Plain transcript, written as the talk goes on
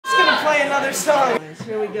play another song.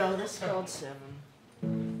 Here we go. This is called 7.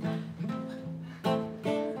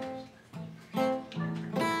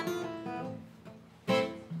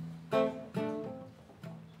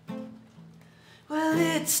 Well,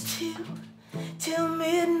 it's 2 till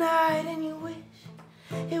midnight and you wish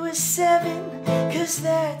it was 7, 'cause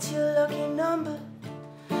that's your lucky number,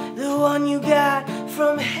 the one you got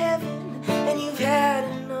from heaven, and you've had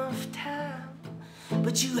enough time,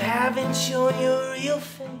 but you haven't shown your real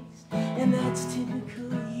face, and that's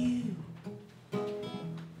typical you.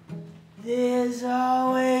 There's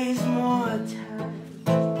always more time.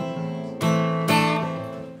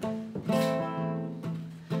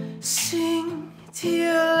 Sing to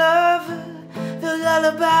your lover the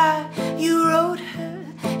lullaby you wrote her.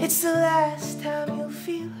 It's the last time you'll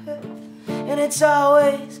feel her, and it's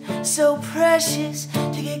always so precious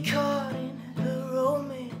to get caught in her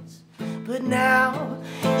romance. But now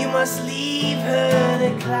you must leave her,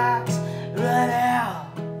 the clock's run out.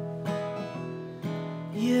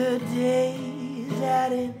 Your day's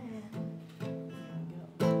at an end.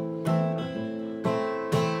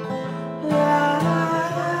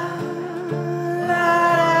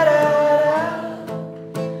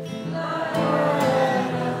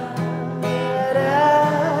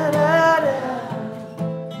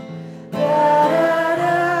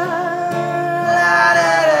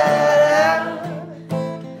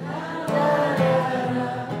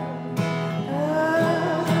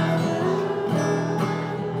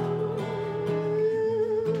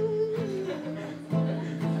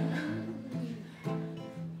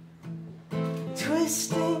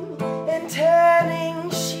 Twisting and turning,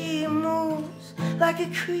 she moves like a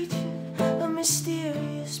creature of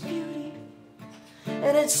mysterious beauty,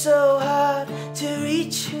 and it's so hard to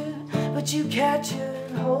reach her, but you catch her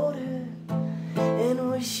and hold her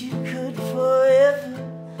and wish you could forever,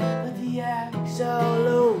 but the act's all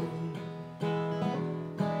over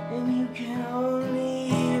and you can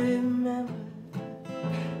only remember.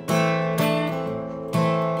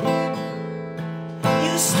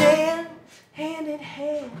 You stand hand in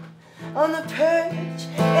hand on the perch,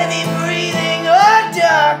 heavy breathing, or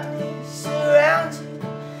darkness surrounds you,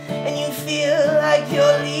 and you feel like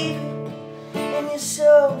you're leaving, and you're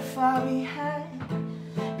so far behind,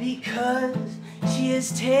 because she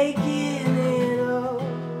has taken it all.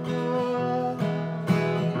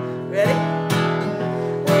 Ready?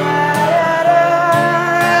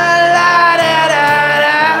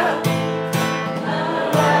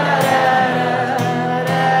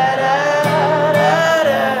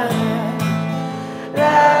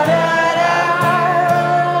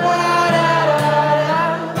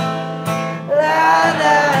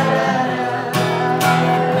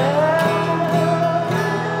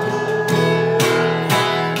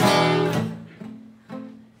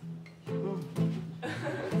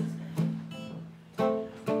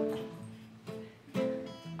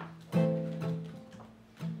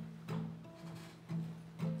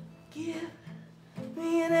 Give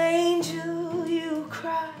me an angel, you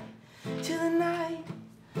cry to the night,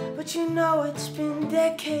 but you know it's been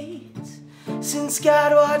decades since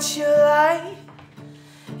God watched your life,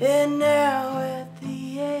 and now at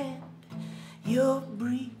the end you're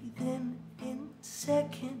breathing in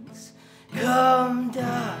seconds. Come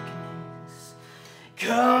darkness,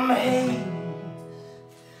 come haze,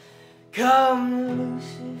 come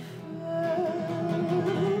loose.